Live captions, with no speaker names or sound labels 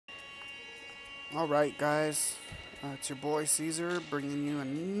Alright, guys, it's your boy Caesar bringing you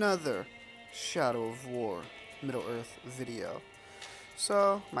another Shadow of War Middle Earth video.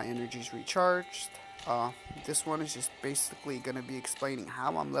 So, my energy's recharged. This one is just basically going to be explaining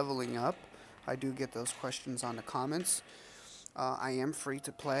how I'm leveling up. I do get those questions on the comments. I am free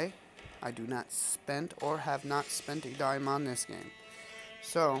to play. I do not spend or have not spent a dime on this game.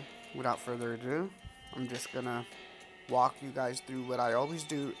 So, without further ado, I'm just going to walk you guys through what I always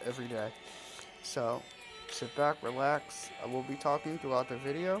do every day. So, sit back, relax. I will be talking throughout the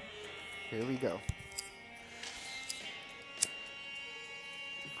video. Here we go.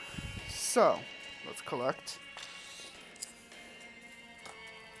 So, let's collect.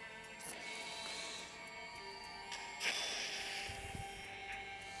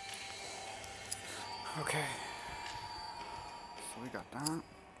 Okay. So we got that.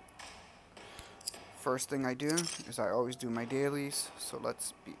 First thing I do is I always do my dailies. So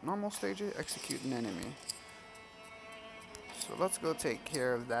let's beat normal stages, execute an enemy. So let's go take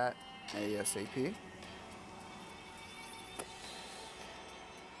care of that ASAP.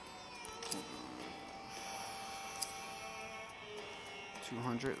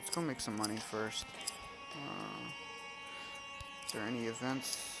 $200. Let's go make some money first. Is there any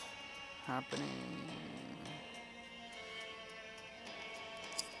events happening?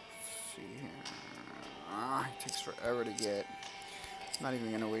 Let's see here. It takes forever to get. I'm not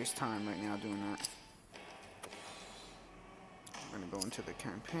even gonna waste time right now doing that. I'm gonna go into the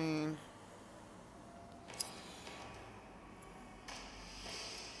campaign.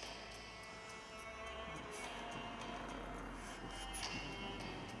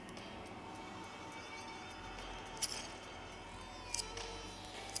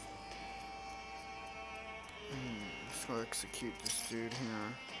 Let's go execute this dude here.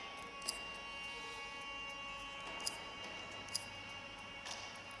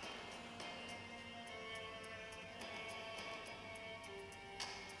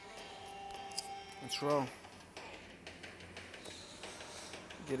 Let's roll.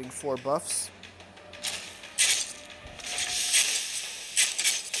 Getting 4 buffs.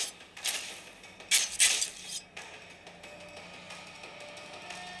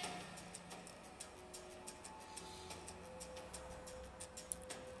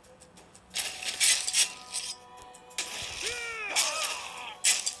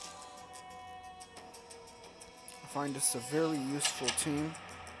 I find this a very useful team.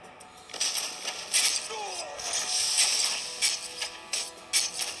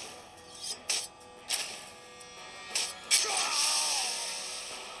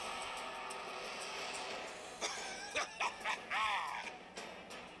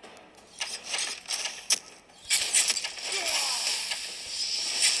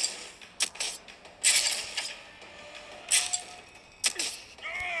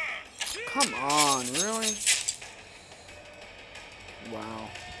 Come on, really? Wow.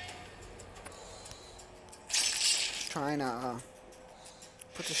 Trying to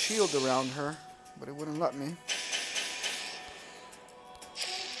put the shield around her, but it wouldn't let me.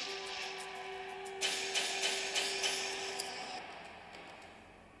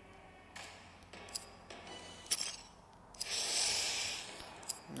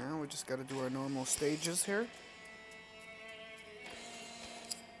 Now we just gotta do our normal stages here.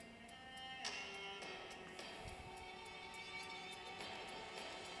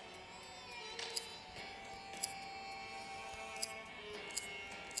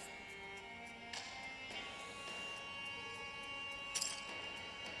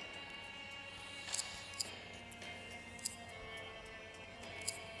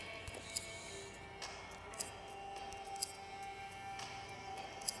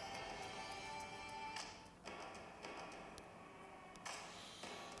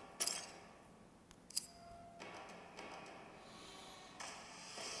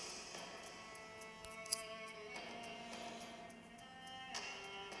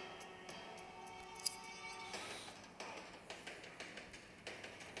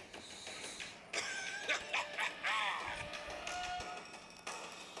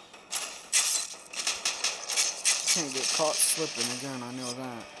 Can't get caught slipping again, I know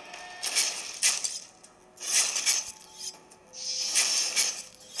that.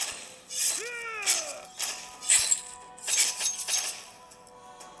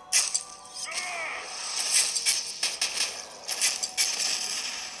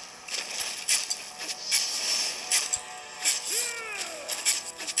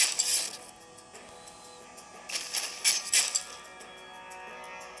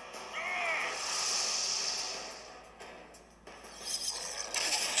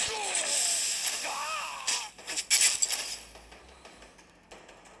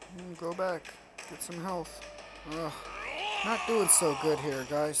 Go back. Get some health. Ugh. Not doing so good here,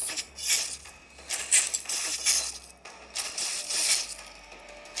 guys.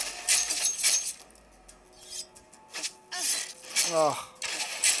 Ugh.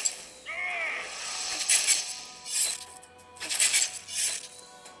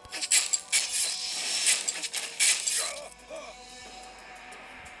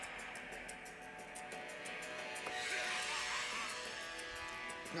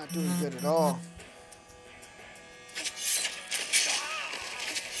 Not doing good at all.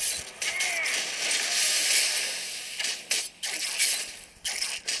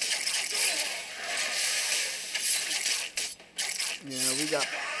 Yeah, we got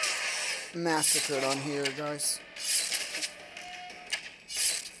massacred on here, guys.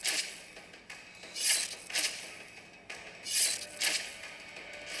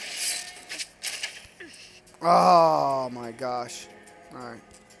 Oh my gosh. Alright.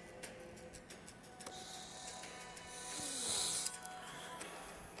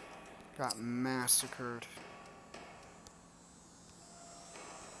 Got massacred.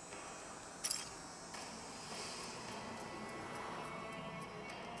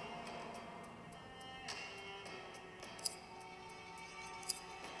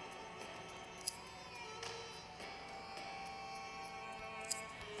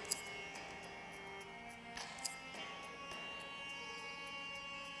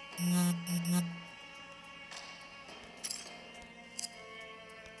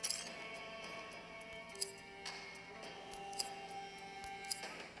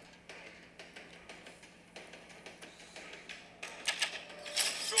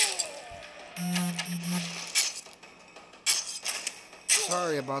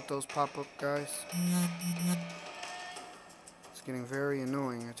 Sorry about those pop-up guys. It's getting very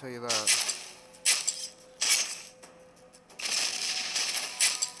annoying, I tell you that.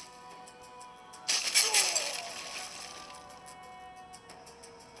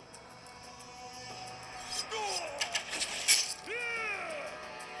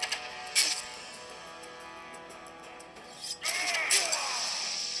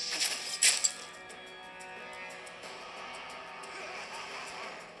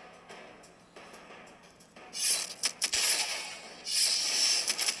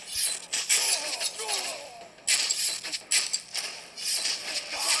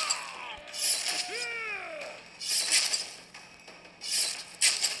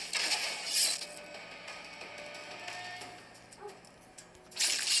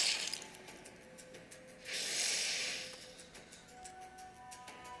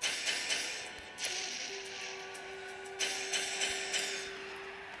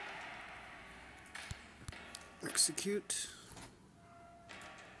 Execute.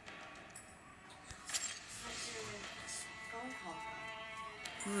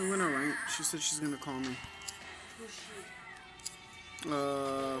 Well, it went alright. She said she's gonna call me.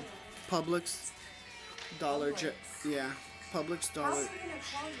 Publix. Dollar Jet. Yeah. Publix Dollar. How are they gonna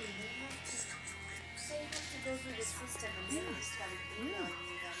call you? They have to go through the system and then just gotta email you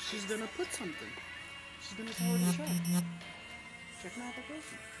them. She's gonna put something. She's gonna tell her to check. Check my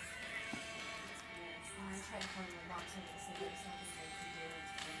application. When I tried calling my boss and they said there's something they can do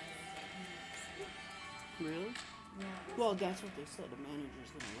to the manager. Really? Yeah. Well, that's what they said. The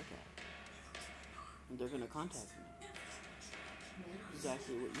manager's gonna look at it. And they're gonna contact me.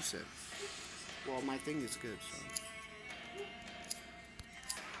 Exactly what you said. Well, my thing is good, so.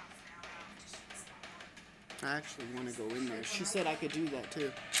 I actually want to go in there. She said I could do that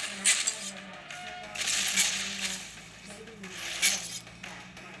too.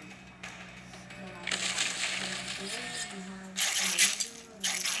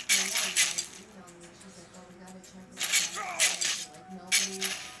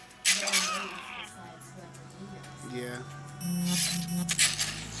 Yeah.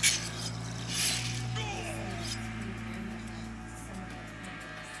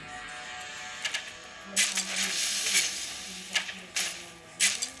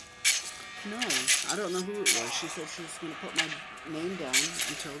 No, I don't know who it was. She said she was going to put my name down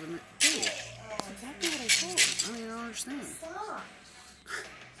and tell them it did. That's exactly what I told her. I mean, I don't understand. Stop.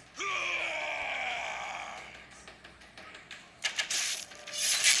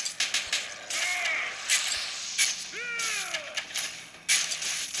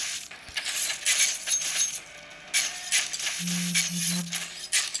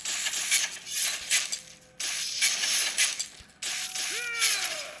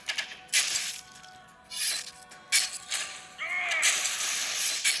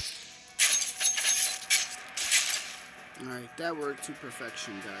 Alright, that worked to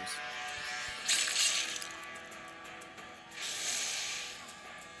perfection, guys.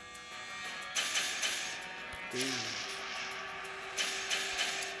 damage.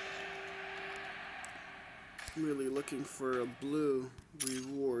 I'm really looking for a blue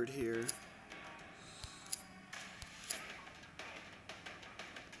reward here.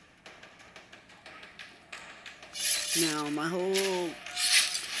 Now, my whole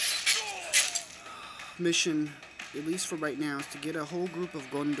mission, at least for right now, is to get a whole group of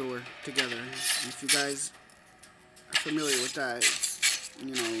Gondor together. And if you guys are familiar with that, it's,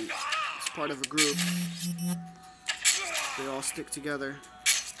 you know, it's part of a group. They all stick together.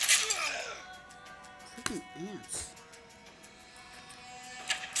 Freaking ants.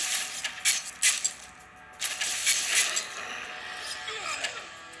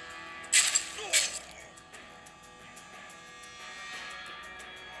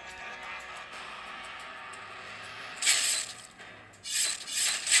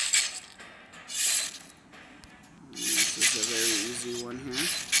 This is a very easy one here.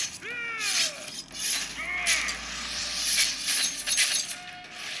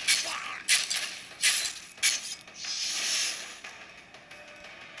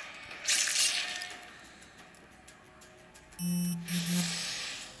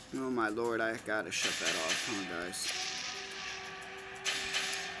 Oh my lord, I gotta shut that off, huh guys?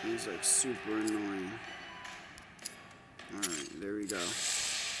 He's like super annoying. Alright, there we go.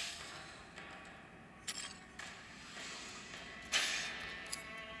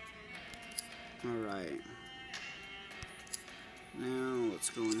 Alright. Now let's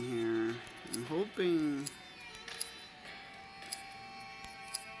go in here. I'm hoping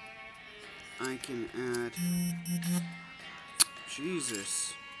I can add...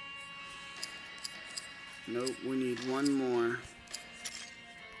 Jesus. Nope, we need one more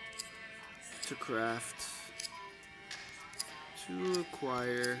to craft to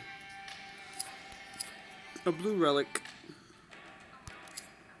acquire a blue relic.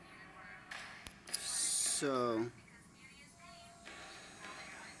 So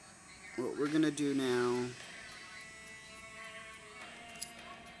what we're gonna do now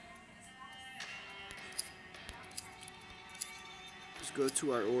is go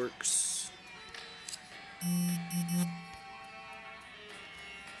to our orcs.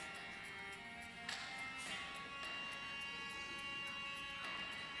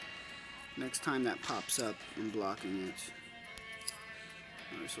 Next time that pops up, I'm blocking it.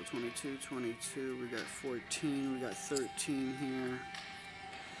 Alright, so 22, 22, we got 14, we got 13 here.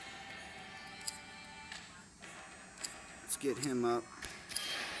 Let's get him up.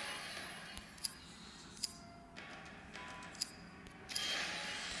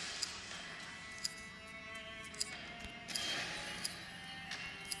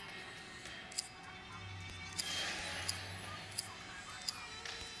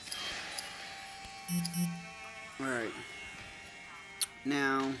 Alright.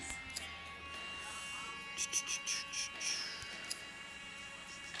 Now,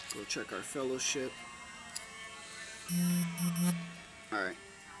 go check our fellowship. Alright,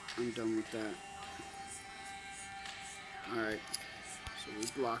 I'm done with that. Alright, so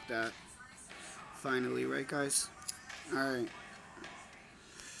we blocked that. Finally, right guys? Alright.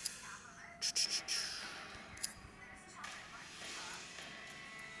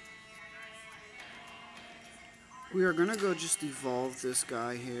 We are gonna go just evolve this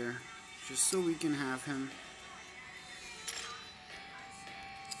guy here, just so we can have him.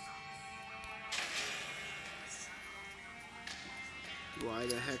 Why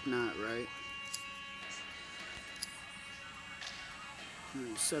the heck not, right?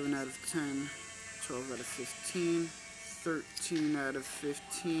 7 out of 10, 12 out of 15, 13 out of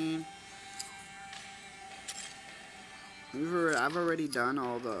 15. I've already done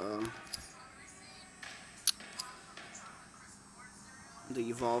all the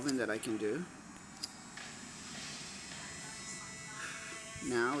evolving that I can do.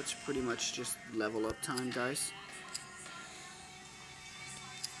 Now it's pretty much just level up time, guys.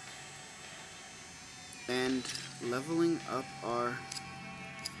 And leveling up our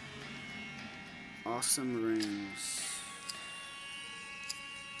awesome rings.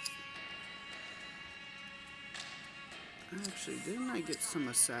 Actually, didn't I get some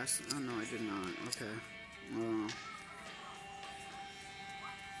assassin? Oh no, I did not. Okay. Well.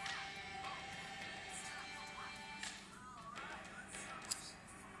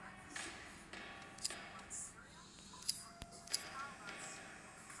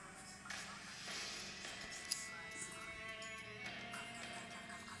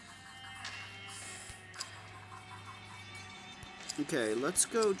 Okay, let's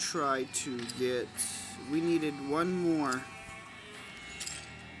go try to get... We needed one more.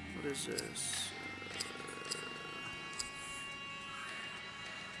 What is this?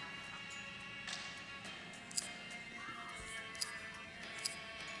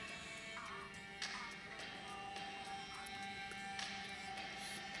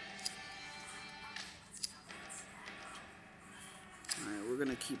 we're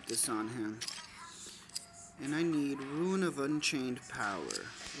gonna keep this on him. And I need Rune of Unchained Power.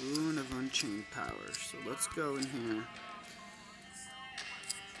 Rune of Unchained Power. So let's go in here.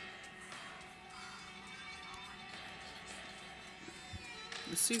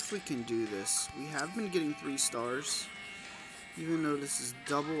 Let's see if we can do this. We have been getting 3 stars. Even though this is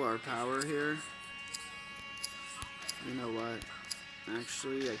double our power here. You know what?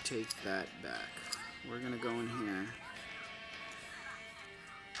 Actually, I take that back. We're gonna go in here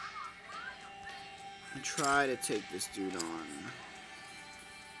and try to take this dude on.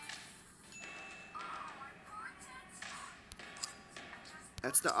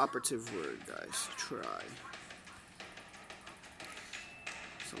 That's the operative word, guys. Try.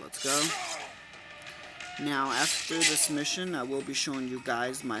 So let's go. Now, after this mission, I will be showing you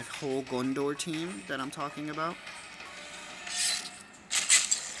guys my whole Gondor team that I'm talking about.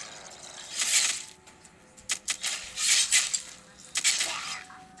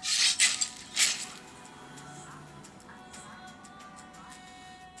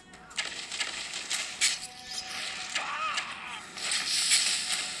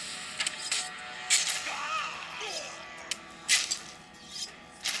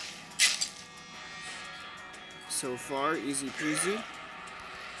 So far, easy peasy.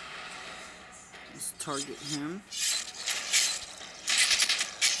 Let's target him.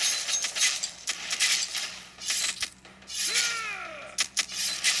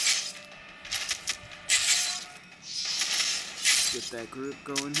 Get that group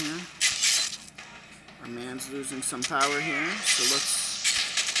going here. Our man's losing some power here, so let's...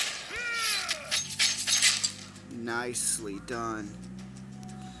 Nicely done.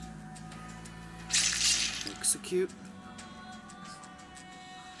 Execute.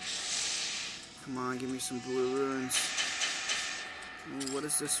 Come on, give me some blue runes. Ooh, what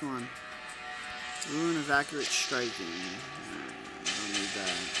is this one? Rune of accurate striking. I don't need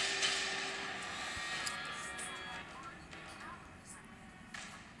that.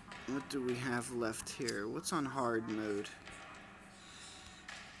 What do we have left here? What's on hard mode?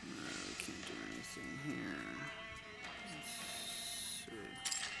 We can't do anything here.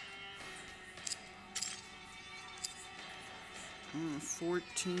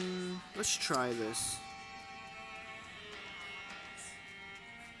 14. Let's try this.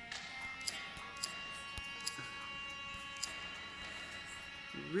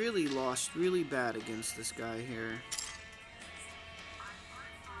 Really lost really bad against this guy here.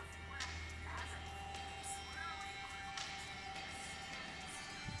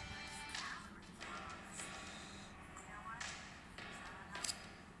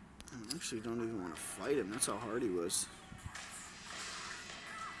 I actually don't even want to fight him. That's how hard he was.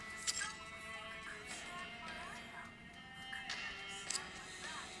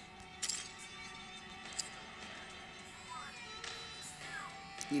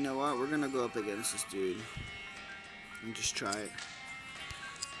 You know what? We're gonna go up against this dude and just try it.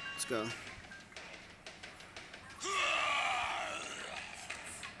 Let's go.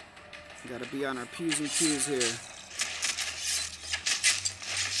 Gotta be on our P's and Q's here.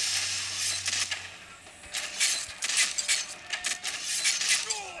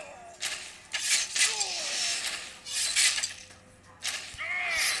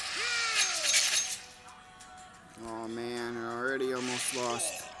 Oh man, we're already almost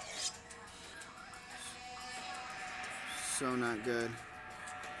lost. So not good.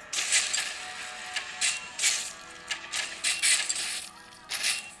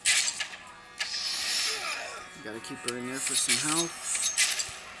 Gotta keep her in there for some health.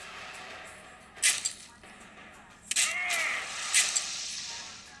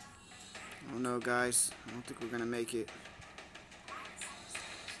 Oh no, guys. I don't think we're gonna make it.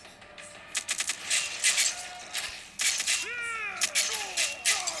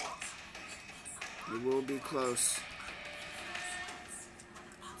 We will be close.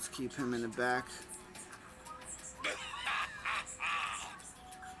 Let's keep him in the back.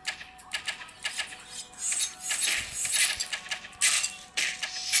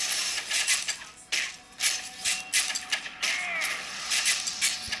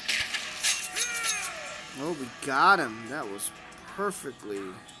 Oh, we got him. That was perfectly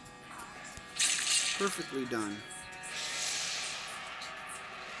done.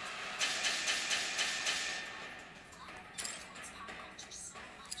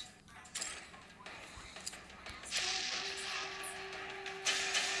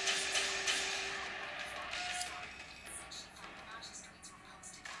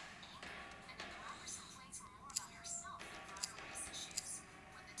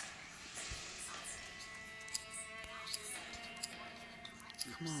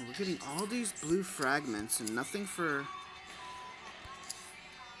 Come on, we're getting all these blue fragments and nothing for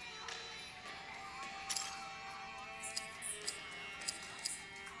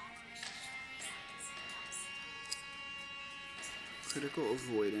Critical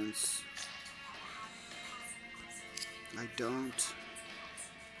avoidance. I don't.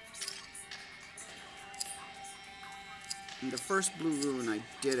 And the first blue rune I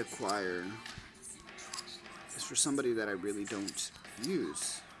did acquire is for somebody that I really don't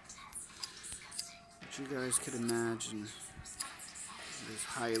use. Which you guys could imagine is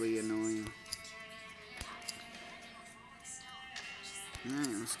highly annoying. Alright,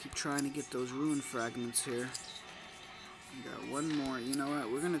 let's keep trying to get those rune fragments here. We got one more. You know what?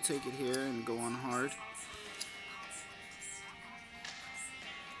 We're going to take it here and go on hard.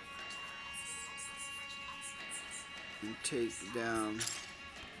 And take down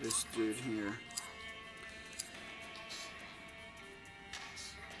this dude here.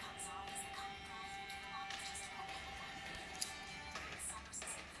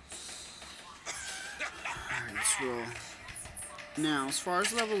 Alright, let's roll. Now, as far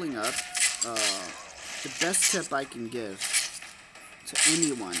as leveling up, the best tip I can give to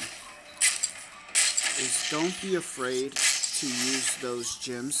anyone is don't be afraid to use those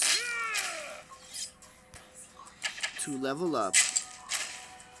gems to level up.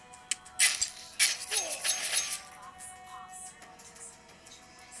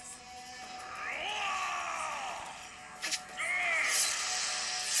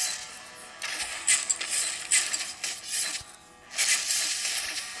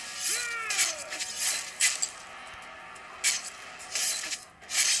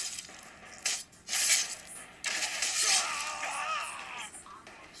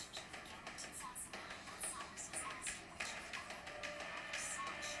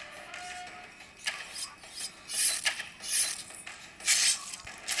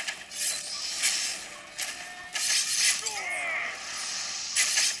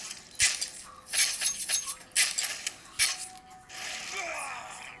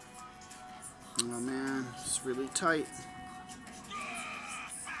 Oh man, it's really tight.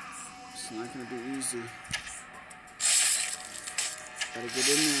 It's not gonna be easy. Gotta get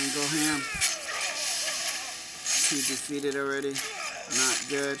in there and go ham. 2 defeated already. Not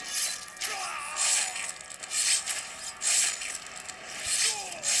good.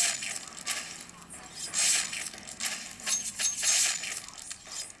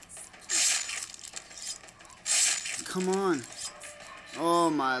 Come on. Oh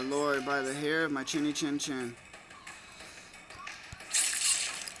my lord, by the hair of my chinny chin chin.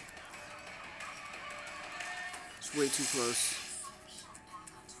 It's way too close.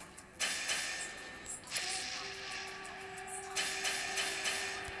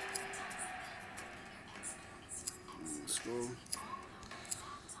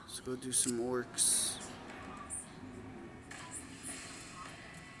 Let's go do some orcs.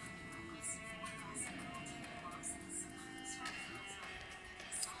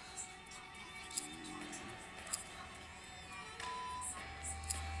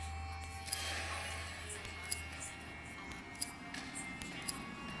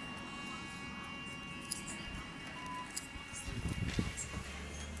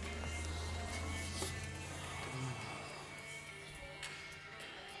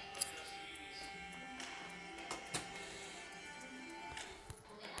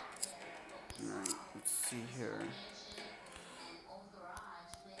 Alright, let's see here.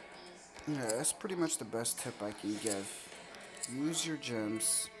 Yeah, that's pretty much the best tip I can give. Use your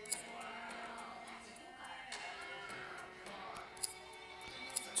gems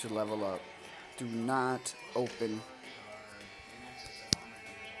to level up. Do not open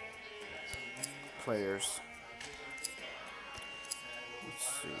players.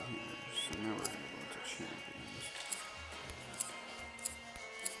 Let's see here. So now we're going to go to champions.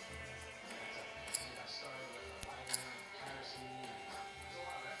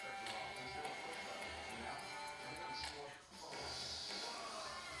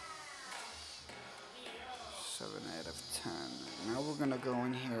 Out of 10. Now we're gonna go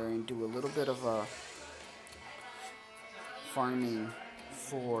in here and do a little bit of a farming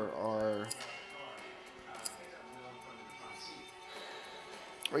for our.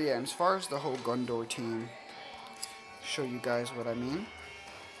 Oh yeah, and as far as the whole Gundor team, show you guys what I mean.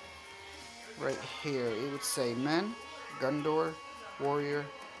 Right here, it would say men, Gundor, warrior,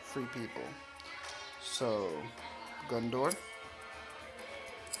 free people. So Gundor.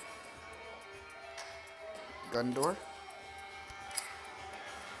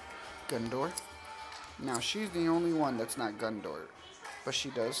 Gundor. Now, she's the only one that's not Gundor, but she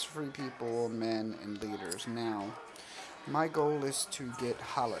does free people, men, and leaders. Now, my goal is to get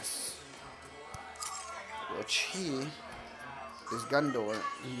Hallis, which he is Gundor.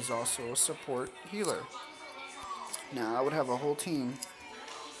 He's also a support healer. Now, I would have a whole team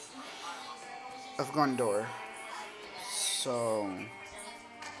of Gundor. So,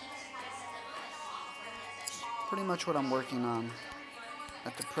 pretty much what I'm working on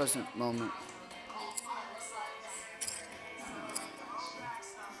at the present moment.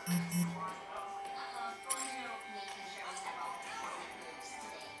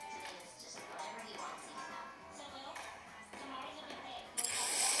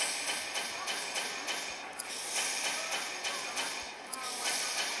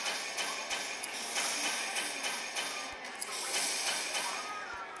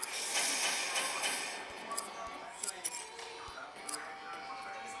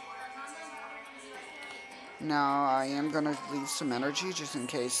 Now I am gonna leave some energy just in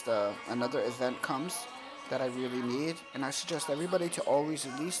case another event comes that I really need, and I suggest everybody to always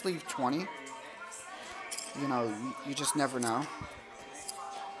at least leave 20. You know, you just never know.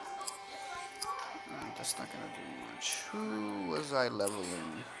 That's not gonna do much. Who was I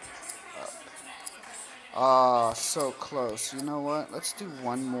leveling up? Ah, so close. You know what? Let's do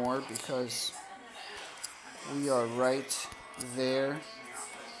one more because we are right there.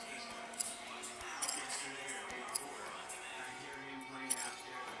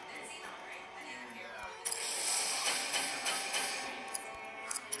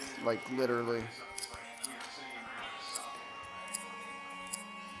 Like, literally.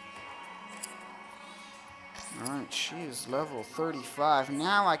 Alright, she is level 35.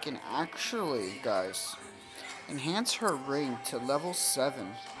 Now I can actually, guys, enhance her ring to level 7.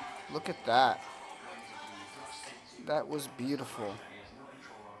 Look at that. That was beautiful.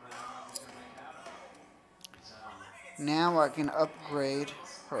 Now I can upgrade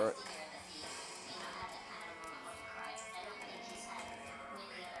her.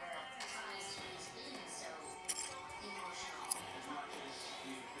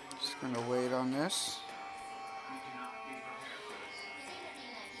 Just gonna wait on this.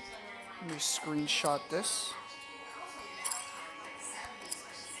 Let me screenshot this.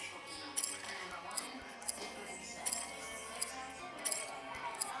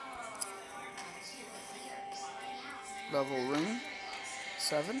 Level ring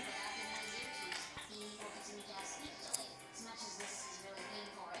 7.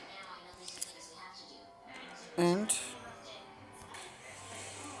 And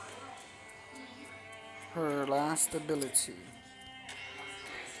her last ability.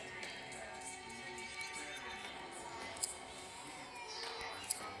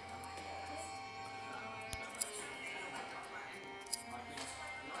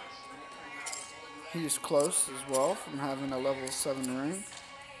 He's close as well from having a level 7 ring.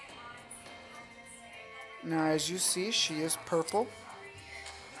 Now as you see, she is purple.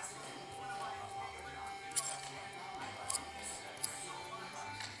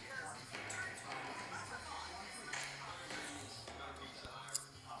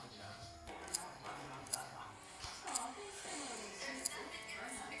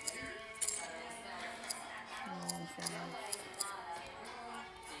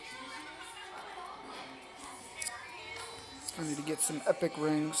 I need to get some epic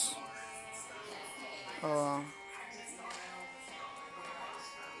rings.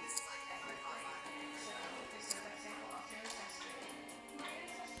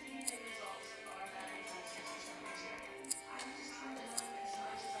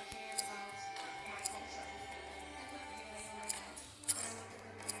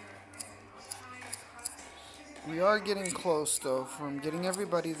 We are getting close though from getting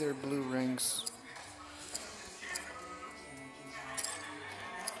everybody their blue rings.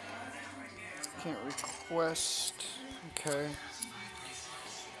 Can't request. Okay.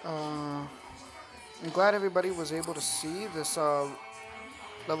 I'm glad everybody was able to see this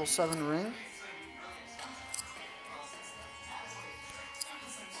level 7 ring.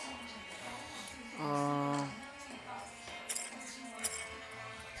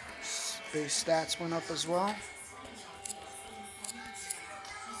 Base stats went up as well.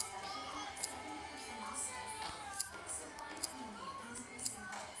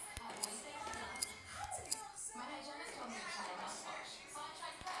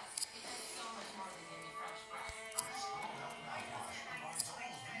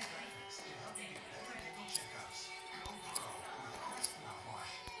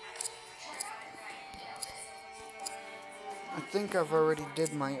 I think I've already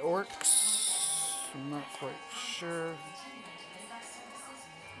did my orcs. I'm not quite sure.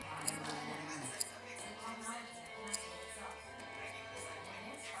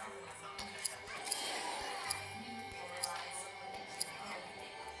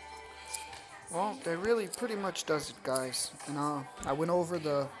 Well, that really pretty much does it, guys. And I went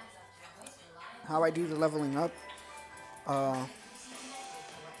over how I do the leveling up.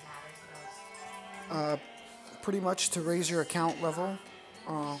 pretty much to raise your account level.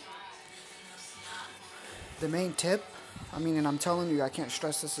 The main tip, I mean, and I'm telling you, I can't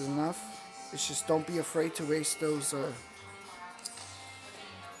stress this enough, it's just don't be afraid to waste those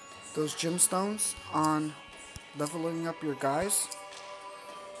gemstones on leveling up your guys.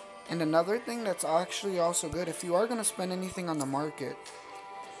 And another thing that's actually also good, if you are going to spend anything on the market,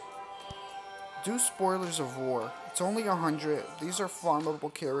 do Spoilers of War. It's only 100. These are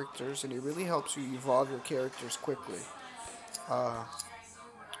farmable characters, and it really helps you evolve your characters quickly.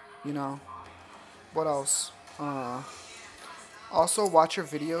 You know, what else? Also, watch your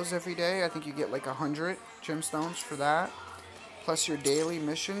videos every day. I think you get like 100 gemstones for that. Plus your daily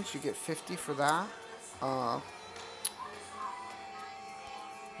missions, you get 50 for that.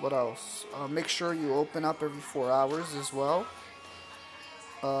 What else? Make sure you open up every 4 hours as well.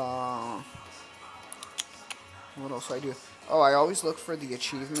 What else I do? Oh, I always look for the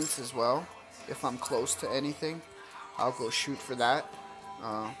achievements as well. If I'm close to anything, I'll go shoot for that.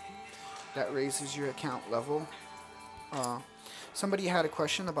 That raises your account level. Somebody had a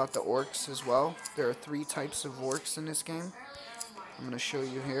question about the orcs as well. There are 3 types of orcs in this game. I'm going to show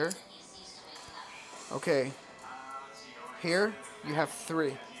you here. Okay. Here, you have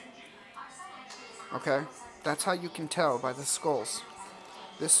 3. Okay? That's how you can tell by the skulls.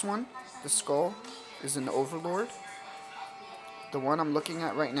 This one, the skull, is an overlord. The one I'm looking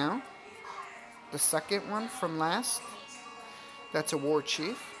at right now, the second one from last, that's a war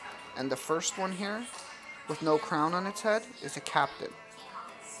chief. And the first one here, with no crown on its head, is a captain.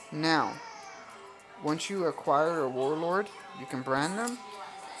 Now, once you acquire a warlord, you can brand them.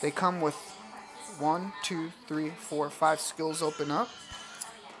 They come with 1, 2, 3, 4, 5 skills open up.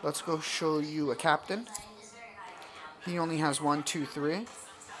 Let's go show you a captain. He only has 1, 2, 3.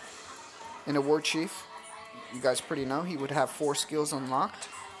 And a war chief, you guys pretty know, he would have 4 skills unlocked.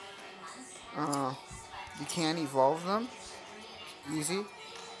 You can evolve them. Easy.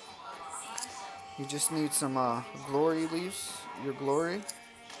 You just need some glory leaves, your glory.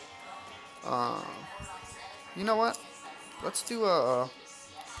 You know what? Let's do a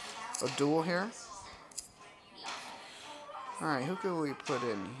duel here. Alright, who can we put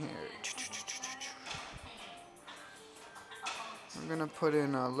in here? I'm gonna put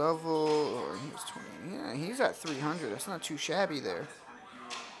in a level, or he's 20. Yeah, he's at 300. That's not too shabby there.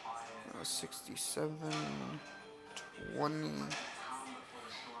 67, 20.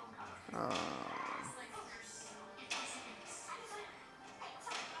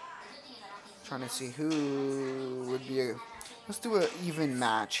 Trying to see who would be a. Let's do an even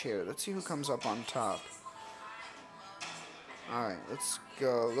match here. Let's see who comes up on top. Alright, let's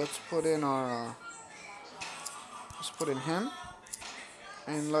go. Let's put in our. Let's put in him.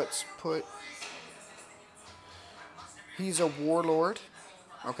 And let's put. He's a warlord.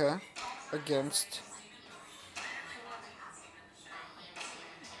 Okay. Against.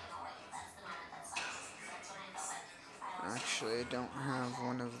 Actually, I don't have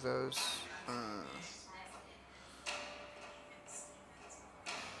one of those.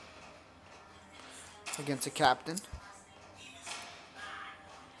 Against a captain.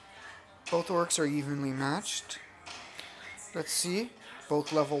 Both orcs are evenly matched. Let's see.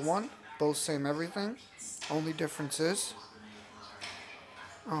 Both level 1. Both same everything. Only difference is...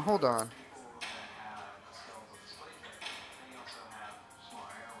 Oh, hold on.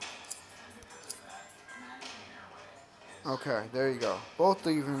 Okay, there you go. Both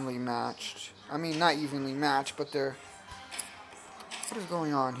evenly matched. I mean, not evenly matched, but they're... What is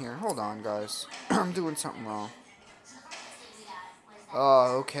going on here? Hold on, guys. I'm doing something wrong.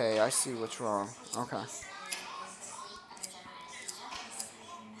 Oh, okay. I see what's wrong. Okay.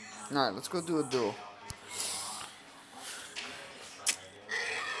 Alright, let's go do a duel.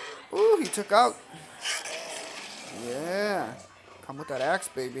 Ooh, he took out. Yeah. Come with that axe,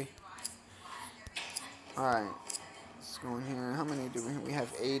 baby. Alright. Let's go in here. How many do we have? We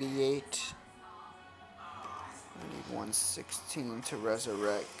have 88. I need 116 to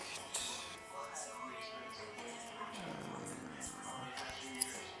resurrect.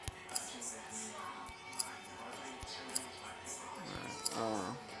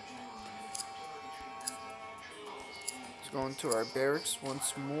 Let's go into our barracks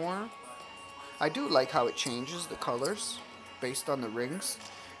once more. I do like how it changes the colors based on the rings.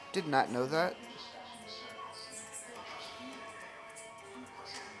 Did not know that.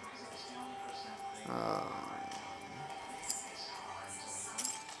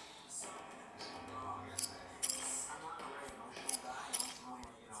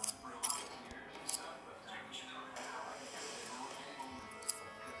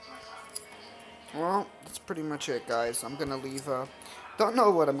 Well, that's pretty much it, guys. I'm gonna leave don't know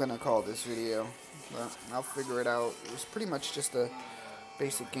what I'm gonna call this video. But I'll figure it out. It was pretty much just a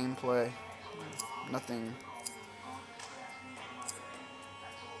basic gameplay. Nothing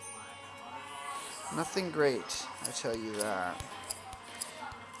great, I tell you that.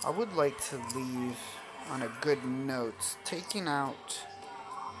 I would like to leave on a good note. Taking out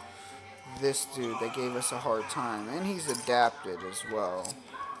this dude that gave us a hard time. And he's adapted as well.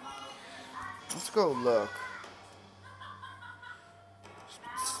 Let's go look.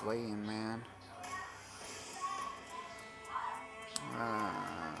 Slaying, man.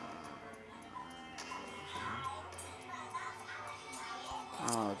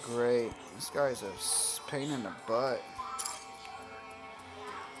 Oh, great. This guy's a pain in the butt.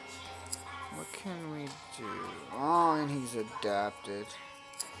 What can we do? Oh, and he's adapted.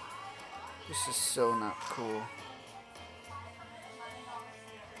 This is so not cool.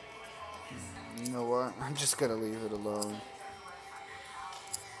 You know what? I'm just gonna leave it alone.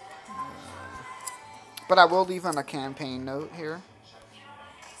 But I will leave on a campaign note here.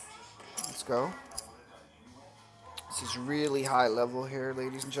 Let's go. This is really high level here,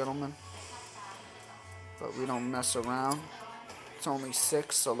 ladies and gentlemen. But we don't mess around. It's only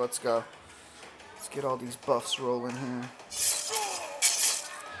 6, so let's go. Let's get all these buffs rolling here.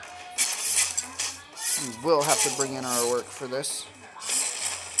 We will have to bring in our work for this.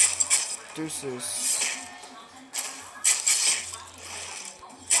 Deuces.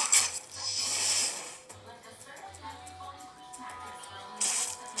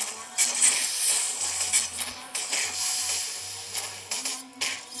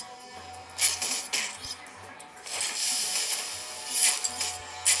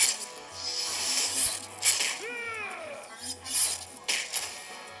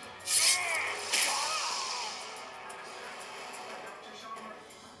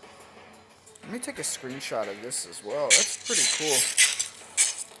 Let me take a screenshot of this as well. That's pretty cool.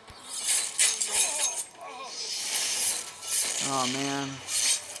 Oh, man.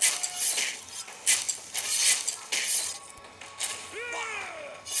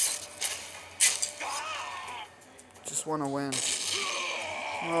 Just want to win.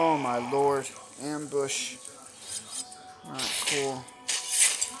 Oh, my lord. Ambush. Not cool.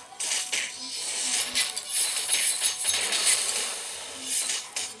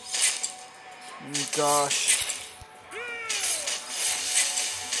 Gosh.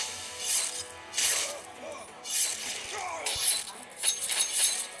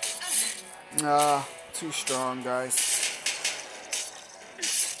 Too strong, guys.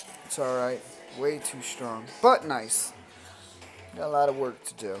 It's alright. Way too strong. But nice. Got a lot of work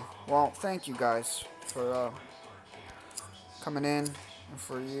to do. Well, thank you guys for coming in, and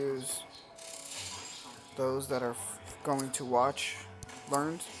for those that are going to watch,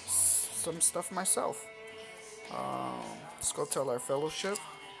 learned some stuff myself. Let's go tell our fellowship.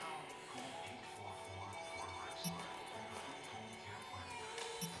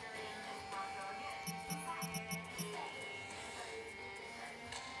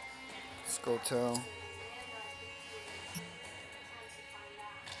 Let's go tell.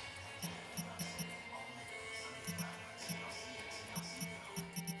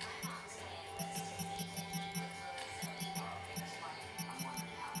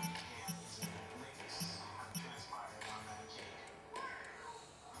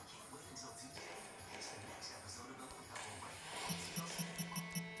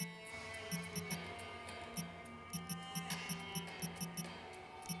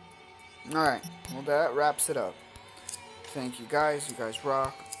 Alright, well that wraps it up. Thank you guys. You guys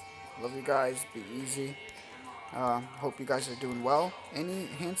rock. Love you guys. Be easy. Hope you guys are doing well. Any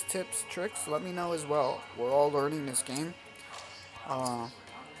hints, tips, tricks, let me know as well. We're all learning this game. I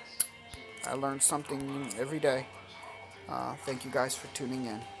learn something every day. Thank you guys for tuning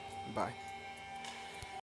in. Bye.